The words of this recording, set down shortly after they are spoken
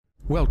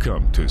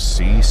Welcome to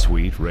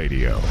C-Suite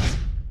Radio.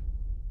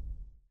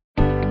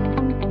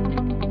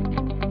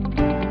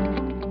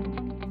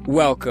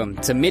 Welcome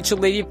to Mitchell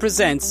Levy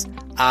Presents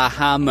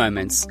Aha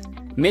Moments.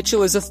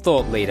 Mitchell is a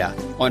thought leader,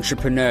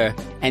 entrepreneur,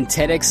 and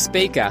TEDx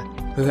speaker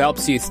who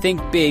helps you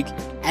think big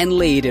and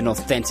lead an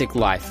authentic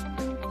life.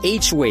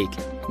 Each week,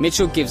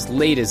 Mitchell gives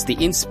leaders the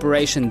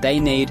inspiration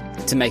they need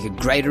to make a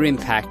greater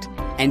impact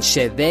and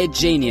share their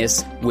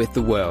genius with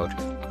the world.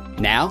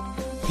 Now,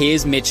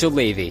 here's Mitchell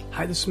Levy.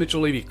 Hi, this is Mitchell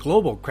Levy,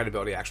 global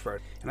credibility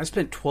expert, and I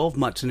spent 12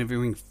 months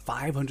interviewing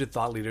 500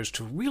 thought leaders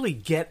to really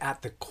get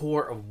at the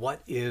core of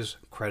what is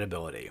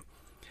credibility.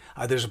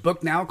 There's a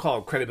book now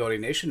called Credibility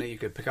Nation that you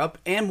could pick up,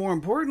 and more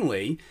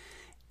importantly,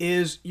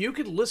 is you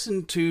could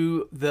listen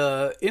to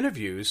the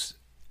interviews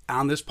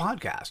on this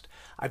podcast.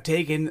 I've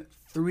taken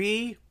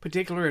 3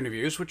 particular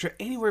interviews, which are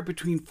anywhere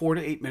between 4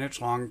 to 8 minutes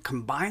long,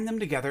 combine them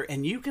together,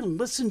 and you can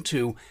listen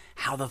to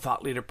how the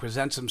thought leader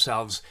presents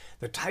themselves,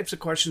 the types of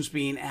questions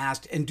being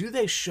asked, and do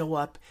they show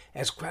up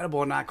as credible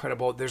or not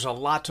credible. There's a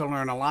lot to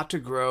learn, a lot to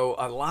grow,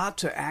 a lot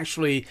to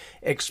actually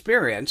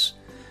experience.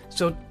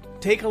 So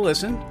take a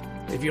listen.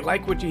 If you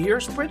like what you hear,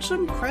 spread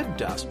some cred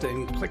dust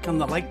and click on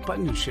the like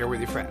button and share with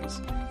your friends.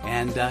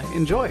 And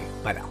enjoy.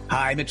 Bye now.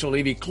 Hi, Mitchell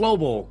Levy,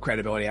 global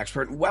credibility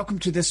expert. Welcome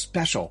to this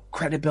special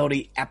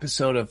credibility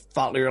episode of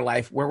Thought Leader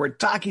Life, where we're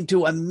talking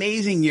to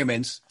amazing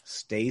humans.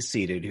 Stay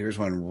seated. Here's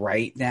one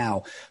right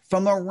now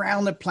from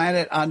around the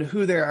planet on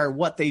who they are,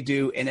 what they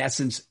do, in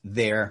essence,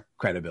 their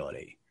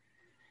credibility.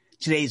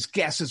 Today's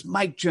guest is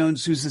Mike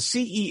Jones, who's the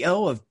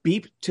CEO of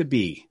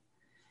Beep2B.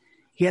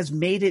 He has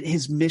made it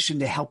his mission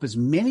to help as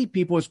many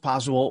people as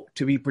possible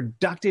to be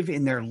productive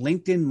in their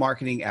LinkedIn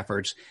marketing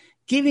efforts,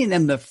 giving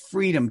them the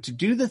freedom to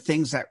do the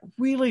things that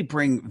really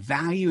bring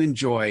value and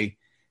joy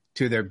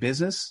to their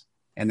business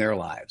and their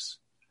lives.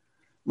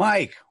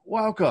 Mike,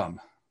 welcome.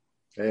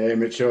 Hey,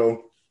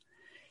 Mitchell.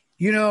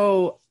 You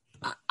know,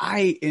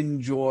 I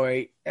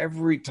enjoy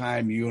every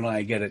time you and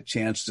I get a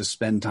chance to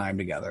spend time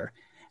together.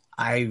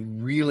 I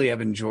really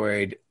have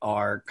enjoyed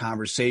our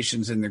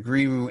conversations in the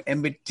green room.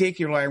 In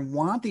particular, I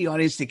want the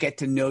audience to get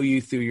to know you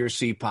through your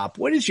CPOP.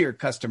 What is your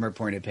customer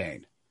point of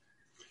pain?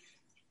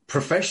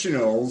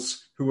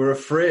 Professionals who are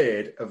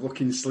afraid of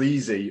looking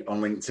sleazy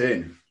on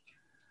LinkedIn.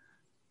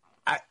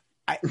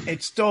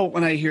 It's still,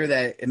 when I hear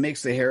that, it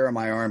makes the hair on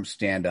my arm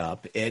stand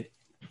up.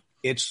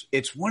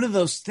 It's one of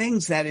those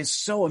things that is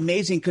so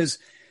amazing because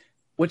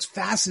what's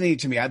fascinating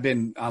to me, I've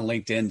been on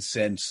LinkedIn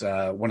since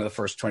one of the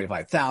first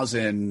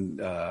 25,000.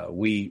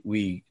 We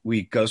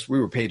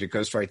were paid to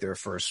ghostwrite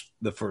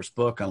the first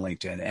book on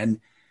LinkedIn,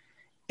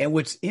 and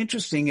what's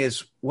interesting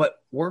is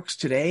what works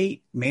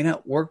today may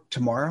not work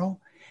tomorrow,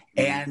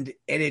 and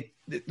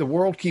the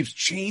world keeps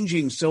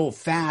changing so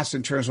fast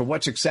in terms of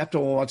what's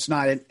acceptable and what's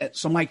not.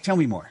 So, Mike, tell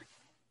me more.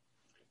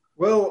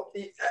 Well,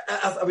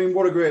 I mean,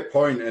 what a great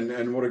point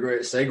and what a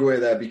great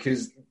segue there,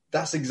 because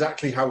that's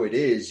exactly how it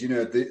is. You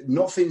know,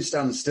 nothing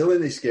stands still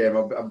in this game.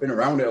 I've been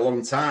around it a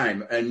long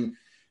time. And,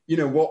 you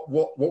know,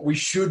 what we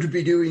should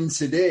be doing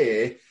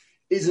today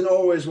isn't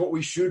always what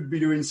we should be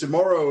doing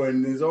tomorrow.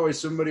 And there's always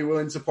somebody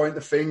willing to point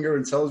the finger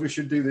and tell us we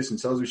should do this and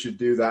tell us we should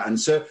do that. And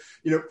so,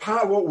 you know,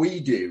 part of what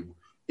we do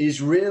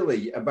is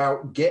really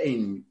about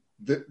getting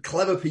the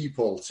clever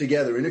people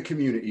together in a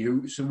community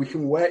so we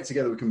can work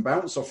together, we can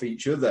bounce off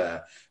each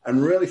other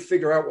and really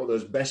figure out what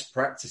those best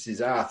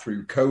practices are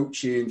through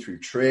coaching, through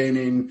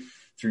training,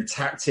 through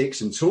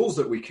tactics and tools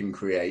that we can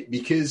create,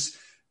 because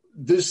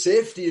there's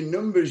safety in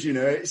numbers. You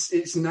know,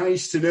 it's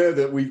nice to know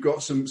that we've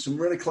got some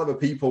really clever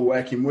people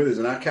working with us,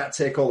 and I can't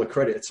take all the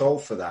credit at all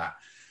for that,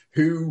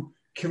 who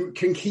can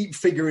keep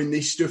figuring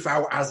this stuff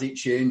out as it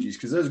changes,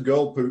 because those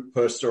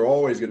goalposts are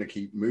always going to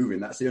keep moving.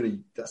 That's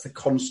the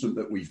constant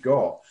that we've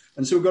got.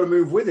 And so we've got to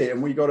move with it,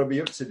 and we've got to be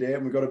up to date,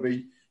 and we've got to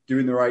be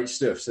doing the right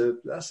stuff. So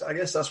I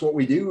guess that's what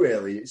we do,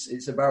 really.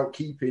 It's about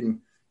keeping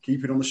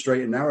on the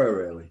straight and narrow,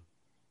 really.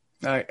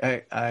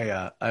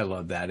 I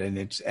love that. And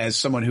it's, as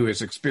someone who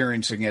is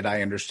experiencing it,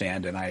 I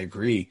understand and I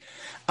agree.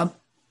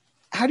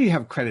 How do you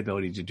have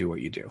credibility to do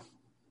what you do?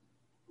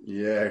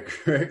 Yeah,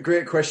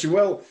 great question.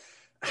 Well,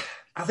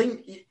 I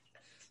think,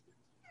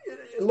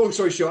 long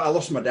story short, I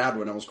lost my dad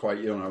when I was quite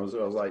young. I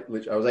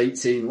was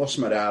 18, lost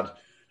my dad,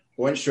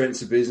 went straight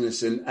into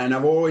business, and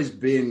I've always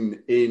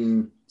been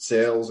in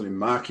sales and in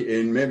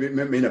marketing. Maybe,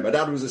 you know, my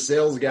dad was a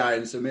sales guy,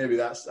 and so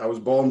maybe I was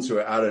born to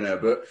it. I don't know,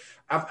 but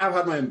I've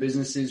had my own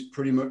businesses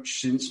pretty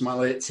much since my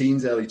late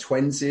teens, early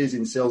 20s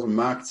in sales and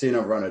marketing.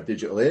 I've run a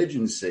digital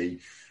agency,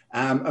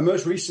 and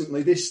most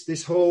recently,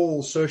 this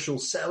whole social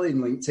selling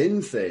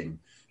LinkedIn thing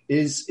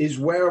is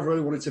where I've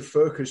really wanted to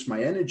focus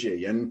my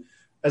energy. And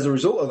as a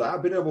result of that,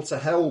 I've been able to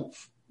help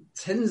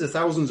tens of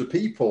thousands of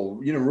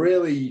people, you know,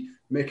 really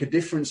make a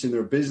difference in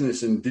their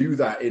business and do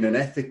that in an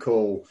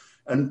ethical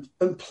and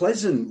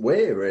pleasant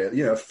way, really,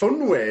 you know, a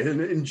fun way, and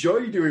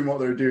enjoy doing what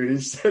they're doing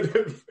instead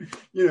of,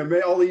 you know,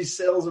 make all these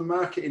sales and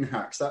marketing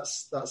hacks.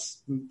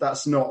 That's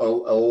not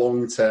a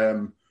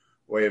long-term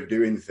way of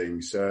doing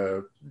things.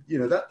 So, you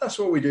know, that's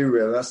what we do,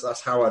 really.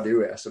 That's how I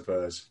do it, I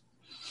suppose.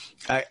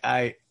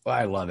 I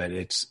love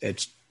it.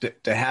 It's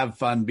to have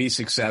fun, be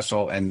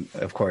successful, and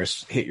of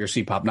course, hit your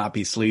C-pop, not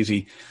be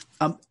sleazy.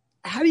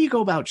 How do you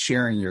go about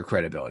sharing your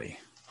credibility?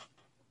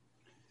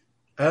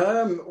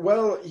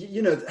 Well,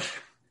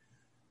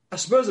 I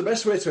suppose the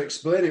best way to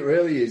explain it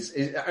really is,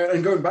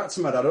 and going back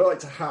to my dad, I don't like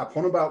to harp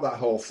on about that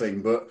whole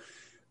thing, but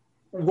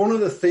one of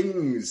the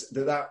things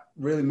that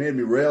really made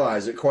me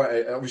realize at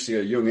quite obviously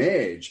a young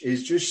age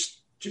is just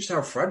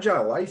how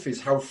fragile life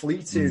is, how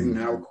fleeting, and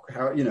how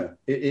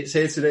it's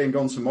here today and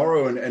gone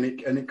tomorrow, and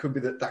it could be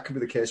that could be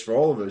the case for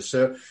all of us.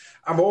 So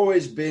I've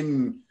always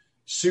been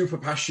super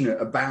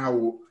passionate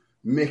about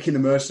making the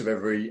most of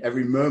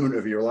every moment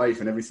of your life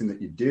and everything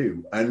that you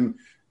do. And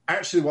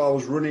actually, while I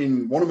was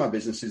running one of my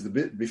businesses, the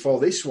bit before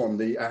this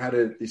one, I had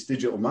this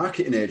digital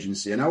marketing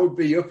agency, and I would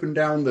be up and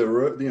down the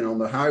road, on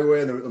the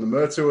highway, on the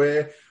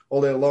motorway,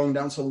 all day long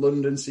down to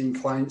London, seeing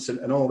clients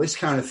and all this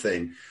kind of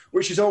thing,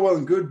 which is all well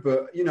and good.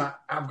 But,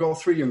 I've got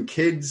 3 young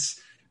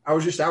kids. I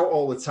was just out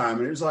all the time.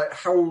 And it was like,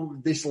 how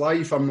this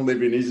life I'm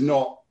living is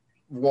not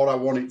what I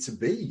want it to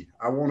be.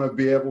 I want to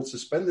be able to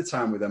spend the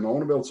time with them. I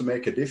want to be able to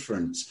make a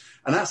difference.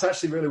 And that's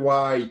actually really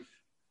why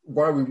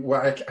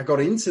I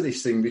got into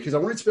this thing, because I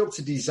wanted to be able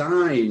to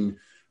design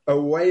a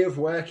way of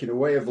working, a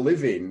way of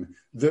living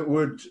that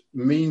would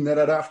mean that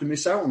I'd have to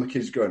miss out on the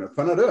kids growing up.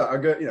 And I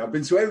don't. I've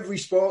been to every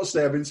sports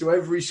day, I've been to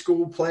every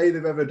school play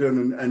they've ever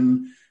done,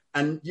 and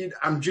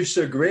I'm just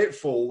so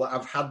grateful that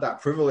I've had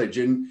that privilege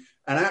and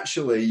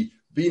actually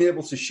being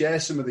able to share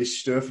some of this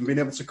stuff and being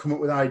able to come up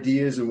with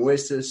ideas and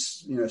ways to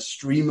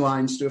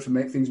streamline stuff and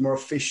make things more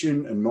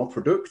efficient and more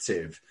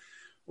productive.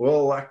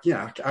 Well, I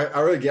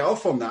really get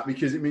off on that,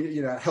 because it means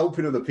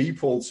helping other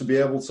people to be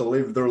able to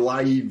live their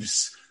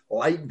lives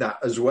like that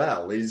as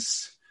well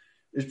is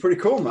pretty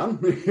cool, man.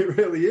 It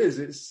really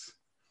is.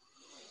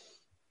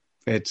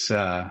 It's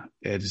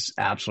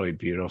absolutely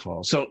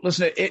beautiful. So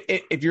listen,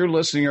 if you're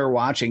listening or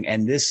watching,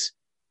 and this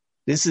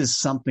is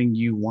something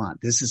you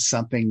want, this is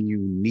something you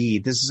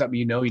need, this is something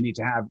you need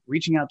to have,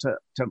 reaching out to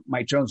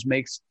Mike Jones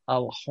makes a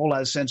whole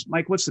lot of sense.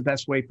 Mike, what's the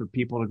best way for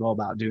people to go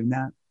about doing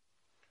that?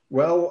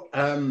 Well,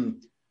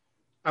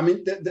 I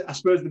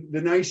suppose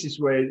the nicest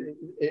way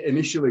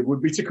initially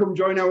would be to come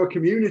join our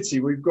community.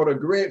 We've got a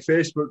great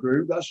Facebook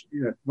group. That's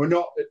we're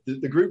not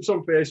the group's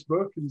on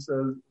Facebook, and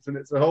so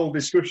it's a whole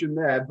discussion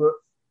there. But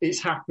it's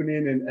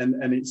happening,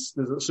 and there's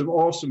some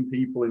awesome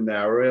people in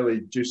there,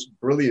 really just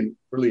brilliant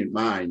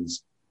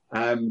minds.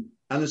 And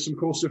there's some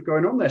cool stuff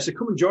going on there. So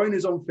come and join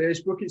us on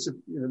Facebook.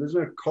 There's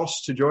no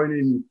cost to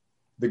joining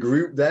the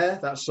group there.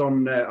 That's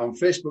on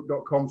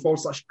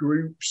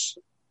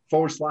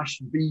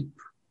facebook.com/groups/beep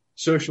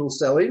social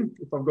selling.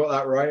 If I've got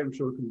that right, I'm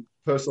sure we can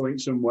post a link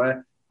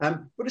somewhere.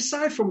 But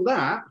aside from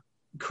that,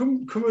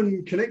 come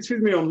and connect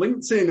with me on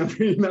LinkedIn. I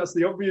mean, that's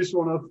the obvious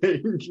one, I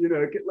think.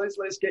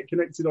 Let's get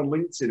connected on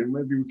LinkedIn, and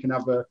maybe we can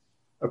have a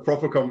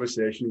proper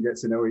conversation and get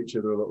to know each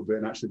other a little bit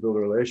and actually build a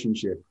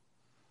relationship.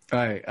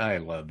 I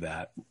love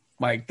that.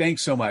 Mike,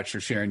 thanks so much for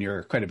sharing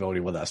your credibility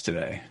with us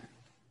today.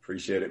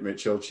 Appreciate it,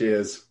 Mitchell.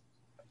 Cheers.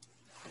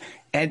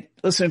 And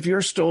listen, if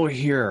you're still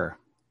here,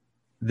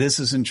 this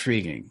is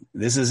intriguing.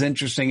 This is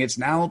interesting. It's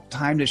now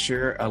time to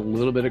share a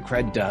little bit of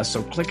cred dust.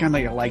 So click on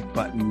the like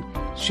button,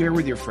 share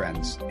with your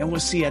friends, and we'll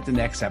see you at the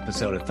next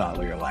episode of Thought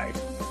Leader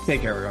Life.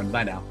 Take care, everyone.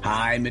 Bye now.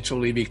 Hi, Mitchell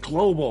Levy,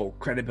 global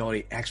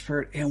credibility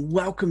expert, and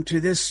welcome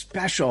to this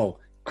special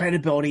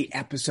credibility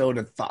episode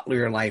of Thought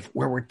Leader Life,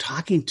 where we're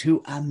talking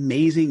to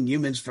amazing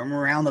humans from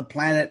around the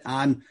planet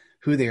on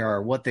who they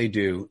are, what they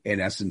do, in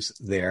essence,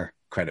 their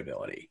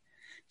credibility.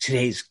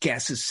 Today's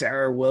guest is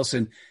Sarah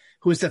Wilson,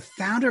 who is the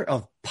founder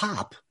of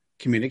POP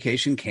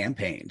Communication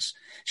Campaigns.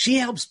 She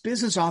helps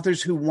business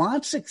authors who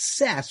want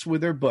success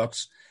with their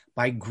books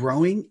by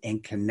growing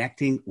and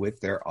connecting with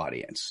their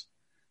audience.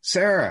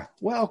 Sarah,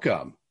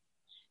 welcome.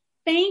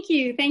 Thank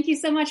you. Thank you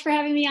so much for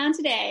having me on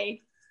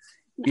today.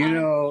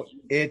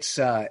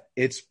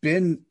 It's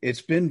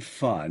been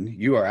fun.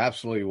 You are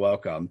absolutely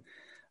welcome.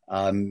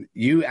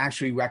 You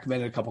actually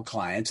recommended a couple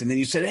clients, and then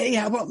you said, "Hey,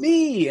 how about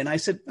me?" And I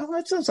said, "Oh,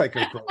 that sounds like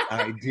a great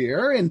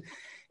idea."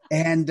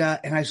 And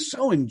I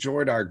so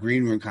enjoyed our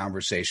green room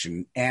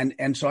conversation.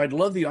 And so I'd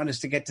love the audience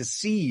to get to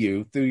see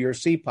you through your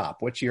CPOP.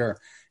 What's your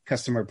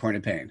customer point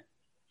of pain?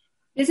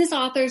 Business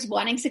authors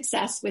wanting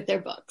success with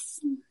their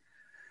books.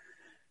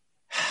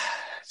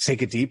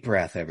 Take a deep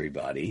breath,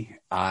 everybody.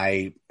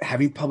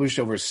 Having published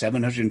over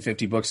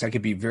 750 books, I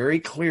could be very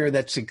clear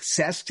that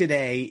success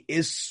today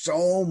is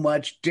so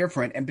much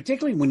different. And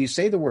particularly when you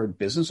say the word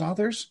business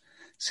authors,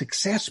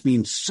 success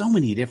means so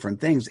many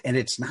different things. And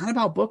it's not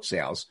about book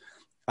sales.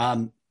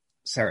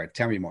 Sarah,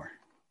 tell me more.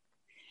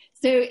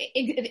 So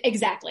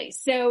exactly.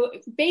 So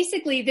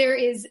basically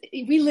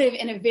we live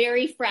in a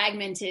very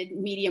fragmented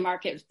media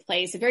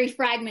marketplace, a very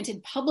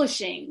fragmented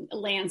publishing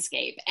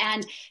landscape,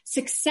 and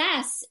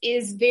success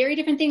is very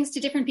different things to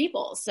different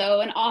people.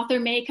 So an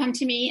author may come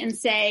to me and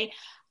say,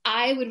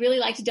 I would really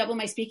like to double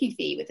my speaking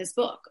fee with this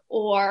book,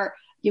 or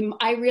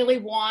I really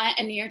want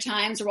a New York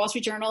Times or Wall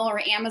Street Journal or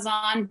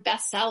Amazon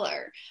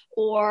bestseller,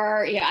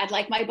 or I'd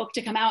like my book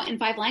to come out in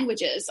 5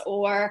 languages,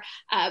 or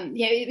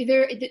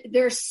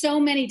there are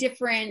so many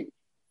different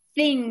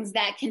things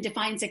that can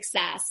define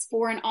success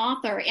for an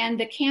author, and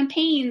the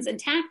campaigns and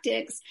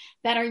tactics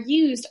that are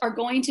used are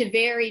going to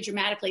vary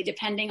dramatically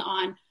depending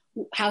on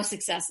how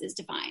success is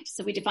defined.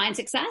 So we define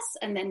success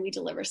and then we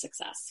deliver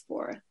success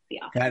for the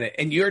author. Got it.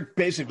 And you're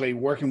basically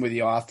working with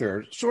the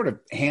author sort of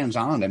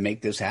hands-on to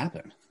make this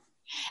happen.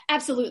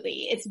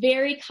 Absolutely. It's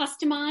very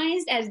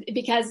customized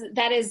because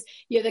that is,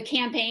 the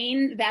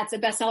campaign that's a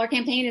bestseller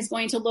campaign is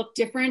going to look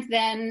different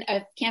than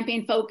a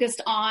campaign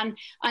focused on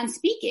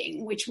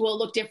speaking, which will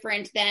look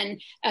different than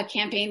a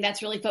campaign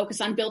that's really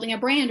focused on building a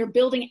brand or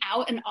building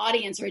out an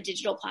audience or a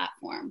digital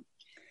platform.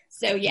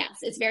 So yes,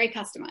 it's very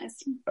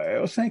customized.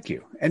 Well, thank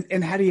you.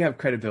 And how do you have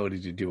credibility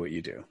to do what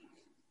you do?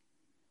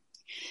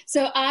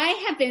 So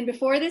I have been,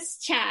 before this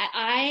chat,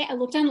 I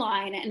looked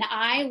online and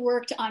I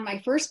worked on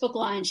my first book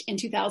launch in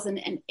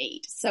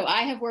 2008. So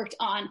I have worked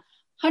on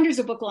hundreds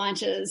of book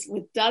launches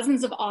with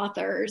dozens of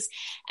authors.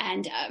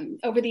 And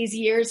over these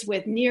years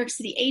with New York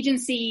City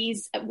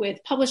agencies,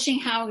 with publishing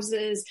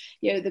houses,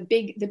 the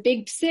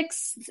big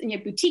six,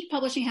 boutique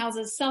publishing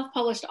houses,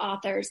 self-published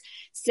authors.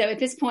 So at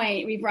this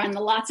point, we've run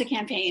lots of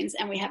campaigns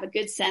and we have a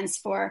good sense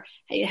for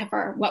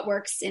what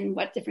works in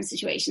what different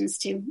situations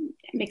to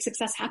make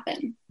success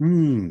happen.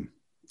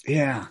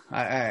 Yeah,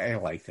 I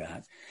like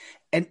that.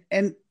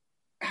 And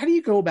how do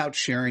you go about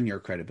sharing your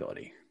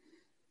credibility?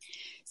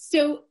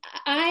 So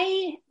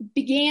I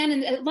began,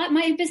 and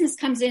my business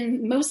comes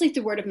in mostly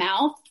through word of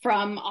mouth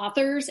from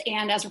authors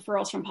and as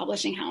referrals from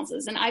publishing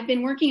houses. And I've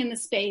been working in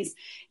this space,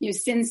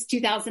 since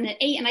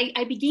 2008. And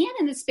I began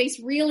in this space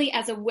really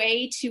as a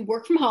way to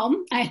work from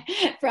home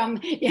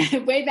from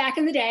way back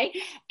in the day,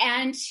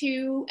 and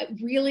to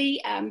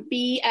really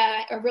be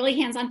a really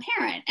hands-on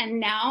parent.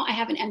 And now I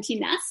have an empty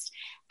nest.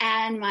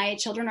 And my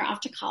children are off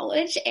to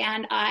college,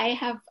 and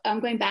I'm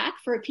going back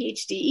for a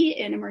PhD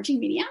in emerging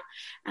media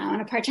on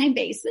a part-time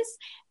basis.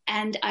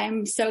 And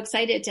I'm so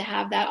excited to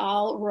have that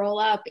all roll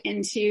up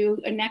into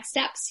next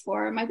steps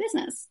for my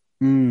business.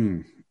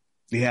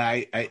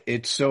 Yeah,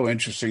 it's so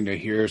interesting to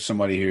hear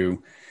somebody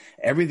who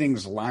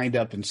everything's lined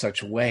up in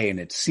such a way, and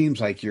it seems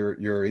like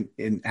you're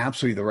in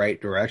absolutely the right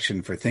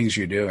direction for things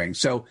you're doing.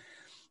 So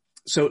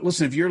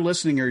listen, if you're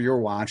listening or you're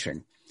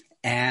watching,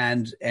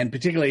 and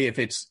particularly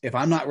if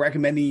I'm not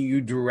recommending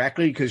you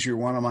directly because you're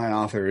one of my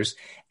authors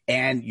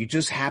and you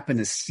just happen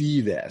to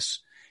see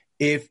this,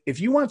 if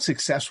you want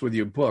success with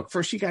your book,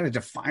 first you got to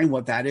define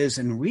what that is,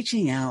 and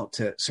reaching out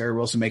to Sarah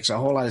Wilson makes a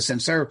whole lot of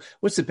sense. Sarah,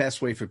 what's the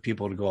best way for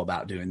people to go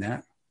about doing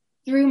that?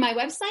 Through my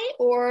website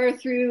or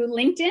through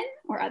LinkedIn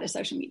or other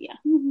social media.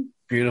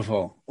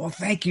 Beautiful. Well,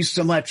 thank you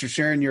so much for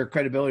sharing your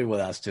credibility with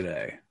us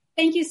today.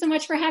 Thank you so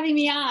much for having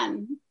me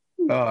on.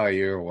 Oh,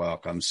 you're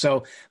welcome.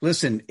 So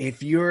listen,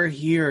 if you're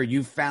here,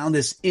 you found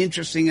this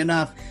interesting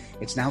enough,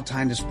 it's now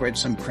time to spread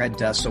some cred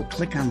dust. So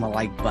click on the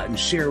like button,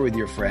 share with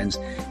your friends.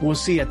 We'll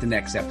see you at the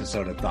next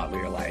episode of Thought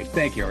Leader Life.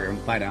 Thank you,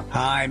 everyone. Bye now.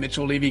 Hi,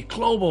 Mitchell Levy,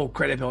 global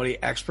credibility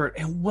expert,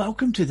 and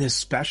welcome to this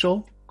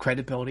special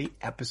credibility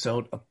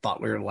episode of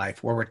Thought Leader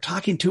Life, where we're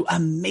talking to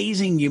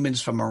amazing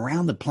humans from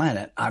around the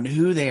planet on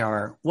who they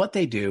are, what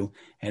they do,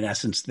 in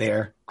essence,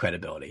 their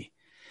credibility.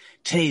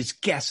 Today's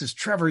guest is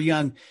Trevor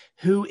Young,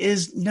 who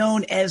is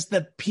known as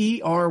the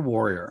PR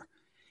Warrior.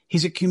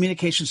 He's a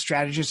communication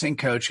strategist and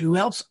coach who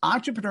helps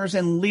entrepreneurs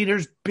and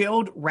leaders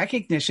build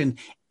recognition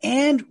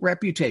and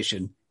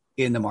reputation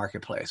in the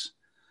marketplace.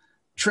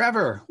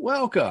 Trevor,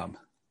 welcome.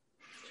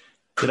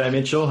 G'day,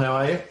 Mitchell. How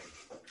are you?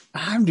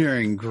 I'm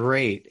doing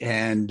great.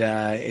 And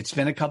it's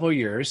been a couple of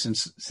years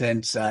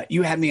since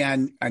you had me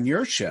on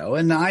your show.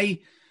 And I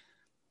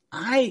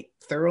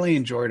thoroughly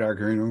enjoyed our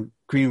green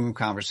room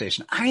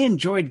conversation. I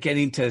enjoyed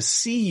getting to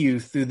see you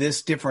through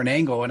this different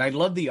angle, and I'd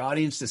love the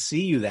audience to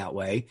see you that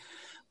way.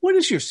 What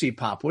is your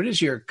CPOP? What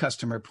is your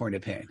customer point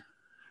of pain?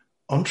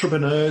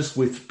 Entrepreneurs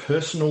with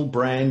personal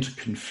brand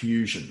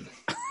confusion.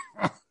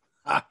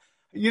 I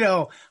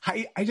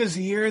just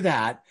hear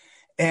that,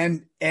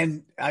 and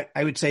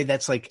I would say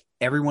that's like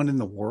everyone in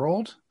the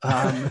world.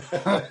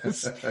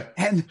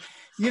 And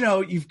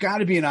you've got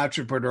to be an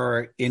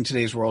entrepreneur in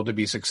today's world to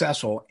be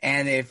successful.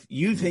 And if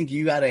you think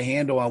you got a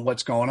handle on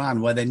what's going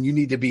on, well, then you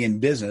need to be in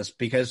business,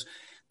 because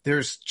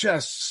there's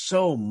just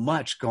so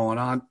much going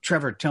on.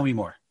 Trevor, tell me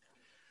more.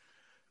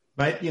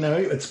 Mate,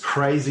 it's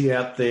crazy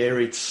out there.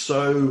 It's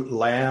so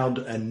loud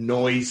and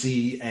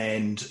noisy,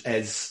 and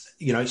as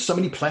so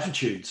many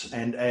platitudes.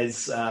 And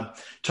as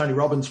Tony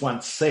Robbins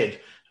once said,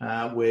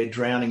 we're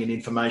drowning in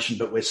information,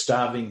 but we're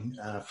starving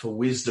for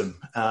wisdom.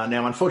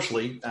 Now,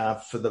 unfortunately,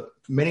 for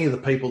many of the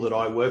people that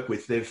I work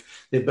with, they've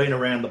been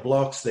around the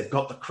blocks. They've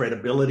got the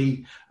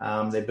credibility.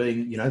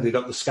 They've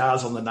got the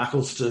scars on the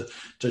knuckles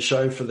to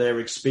show for their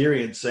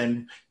experience,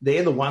 and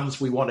they're the ones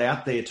we want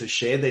out there to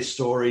share their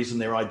stories and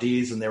their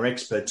ideas and their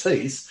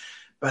expertise.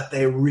 But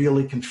they're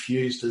really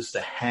confused as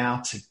to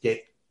how to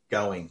get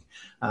going.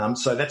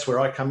 So that's where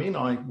I come in.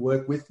 I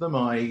work with them.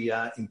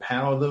 I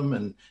empower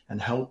them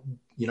and help.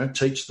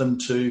 Teach them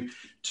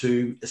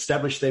to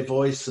establish their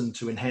voice and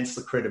to enhance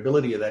the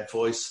credibility of that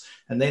voice,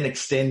 and then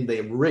extend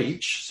their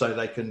reach so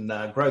they can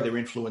grow their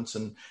influence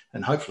and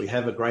hopefully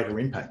have a greater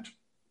impact.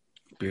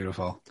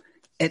 beautiful.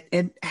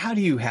 And how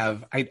do you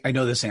have, I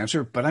know this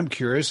answer, but I'm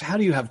curious, how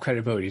do you have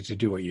credibility to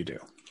do what you do?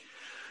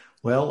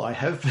 Well, I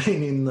have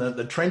been in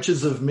the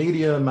trenches of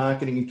media,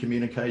 marketing and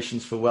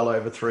communications for well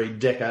over 3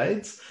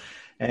 decades.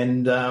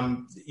 And,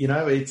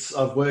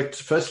 I've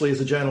worked firstly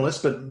as a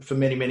journalist, but for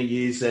many, many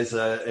years as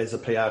a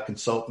PR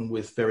consultant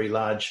with very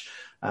large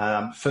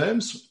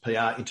firms,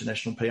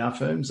 international PR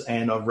firms,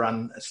 and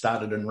I've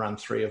started and run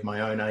 3 of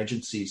my own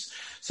agencies.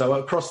 So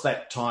across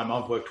that time,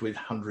 I've worked with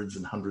hundreds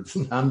and hundreds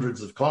and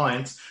hundreds of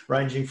clients,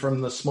 ranging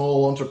from the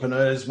small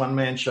entrepreneurs,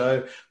 one-man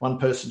show,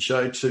 one-person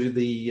show, to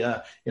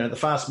the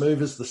fast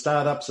movers, the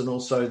startups, and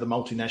also the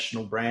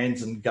multinational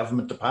brands and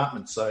government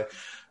departments. So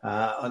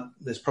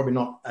there's probably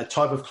not a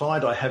type of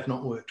client I have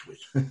not worked with.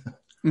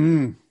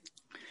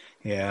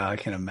 Yeah, I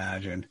can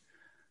imagine.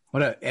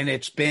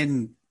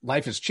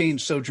 Life has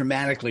changed so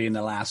dramatically in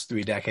the last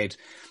 3 decades.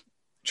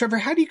 Trevor,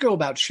 how do you go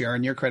about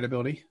sharing your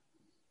credibility?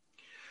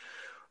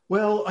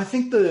 Well, I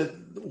think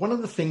one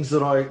of the things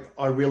that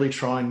I really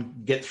try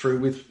and get through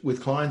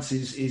with clients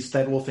is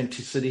that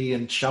authenticity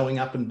and showing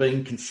up and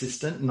being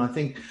consistent. And I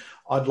think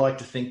I'd like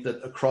to think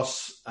that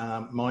across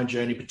my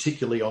journey,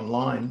 particularly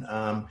online,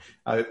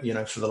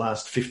 for the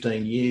last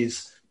 15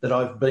 years, that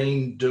I've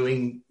been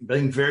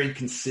being very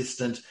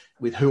consistent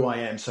with who I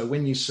am. So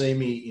when you see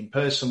me in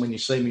person, when you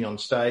see me on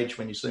stage,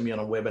 when you see me on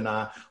a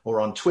webinar or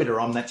on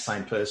Twitter, I'm that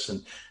same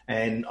person.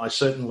 And I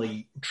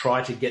certainly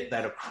try to get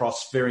that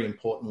across very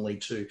importantly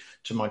to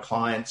my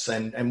clients.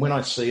 And when I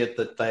see it,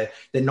 that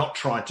they're not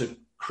trying to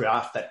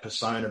craft that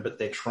persona, but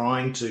they're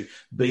trying to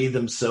be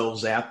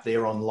themselves out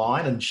there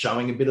online and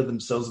showing a bit of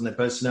themselves and their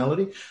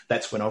personality,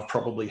 that's when I've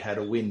probably had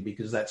a win,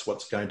 because that's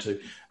what's going to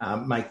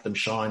make them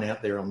shine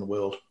out there on the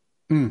world.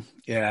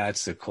 Yeah,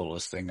 it's the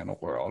coolest thing in the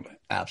world.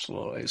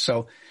 Absolutely.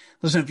 So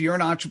listen, if you're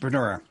an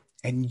entrepreneur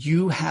and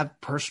you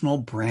have personal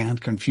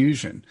brand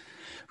confusion,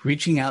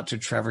 reaching out to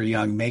Trevor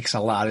Young makes a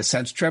lot of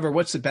sense. Trevor,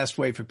 what's the best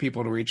way for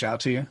people to reach out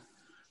to you?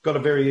 Got a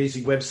very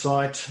easy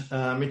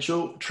website,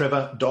 Mitchell,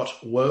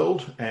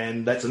 trevor.world,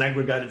 and that's an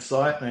aggregated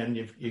site, and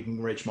you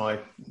can reach my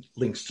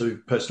links to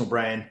personal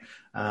brand,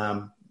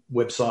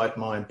 website,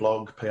 my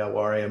blog, PR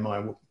Warrior,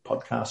 my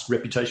podcast,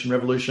 Reputation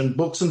Revolution,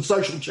 books and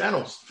social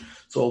channels.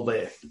 It's all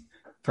there.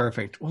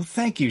 Perfect. Well,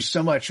 thank you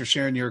so much for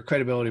sharing your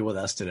credibility with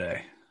us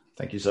today.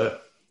 Thank you, sir.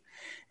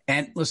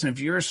 And listen, if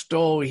you're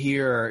still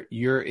here,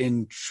 you're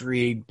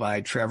intrigued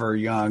by Trevor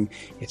Young,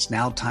 it's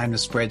now time to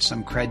spread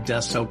some cred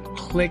dust. So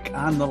click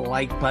on the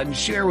like button,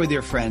 share with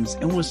your friends,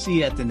 and we'll see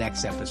you at the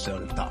next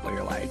episode of Thought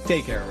Leader Live.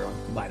 Take care,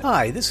 everyone. Bye.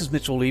 Hi, this is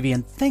Mitchell Levy,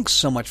 and thanks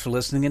so much for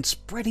listening and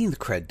spreading the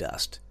cred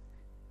dust.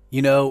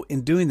 You know,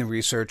 in doing the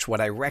research,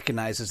 what I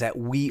recognize is that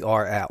we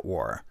are at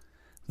war.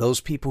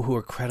 Those people who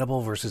are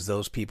credible versus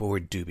those people who are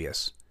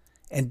dubious.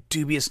 And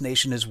Dubious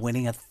Nation is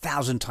winning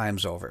 1,000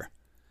 times over.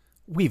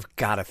 We've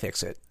got to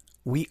fix it.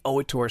 We owe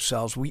it to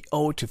ourselves. We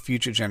owe it to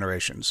future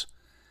generations.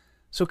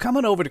 So come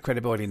on over to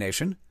Credibility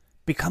Nation,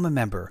 become a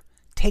member,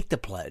 take the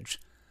pledge,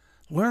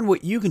 learn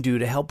what you can do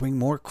to help bring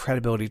more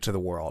credibility to the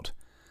world.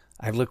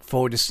 I look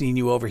forward to seeing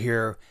you over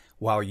here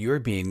while you're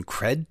being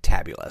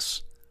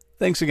cred-tabulous.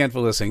 Thanks again for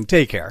listening.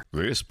 Take care.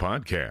 This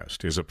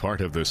podcast is a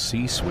part of the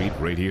C-Suite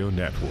Radio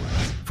Network.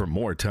 For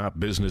more top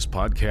business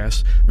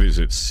podcasts,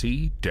 visit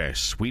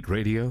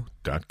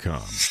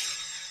c-suiteradio.com.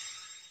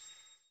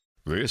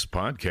 This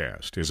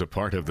podcast is a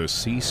part of the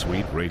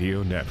C-Suite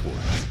Radio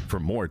Network. For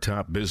more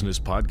top business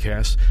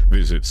podcasts,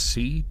 visit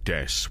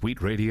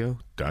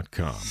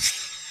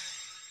c-suiteradio.com.